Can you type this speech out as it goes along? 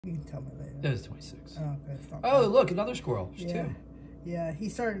You can tell me later. It was 26. Oh, okay. Oh, look, another squirrel. There's two. Yeah, he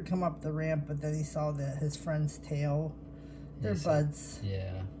started to come up the ramp, but then he saw his friend's tail. They're buds.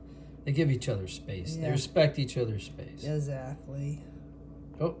 Yeah. They give each other space. Yeah. They respect each other's space. Exactly.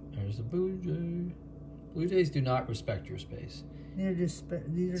 Oh, there's a blue jay. Blue jays do not respect your space. These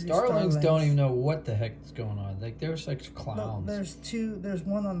are Starlings don't even know what the heck is going on. Like, they're such clowns. No, there's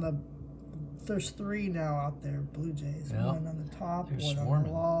one on the... There's 3 now out there, blue jays. Yep. One on the top, one swarming. on the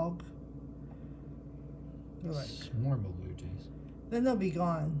log. They're like... Swarm of blue jays. Then they'll be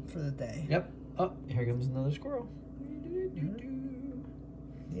gone for the day. Yep. Oh, here comes another squirrel.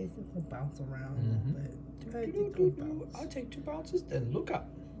 Yeah, they'll bounce around a little bit. I'll take 2 bounces, then look up.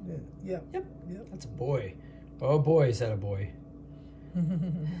 Yep. That's a boy. Oh boy, is that a boy.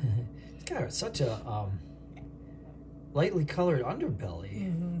 It's got such a lightly colored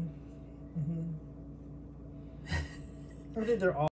underbelly. I think they're all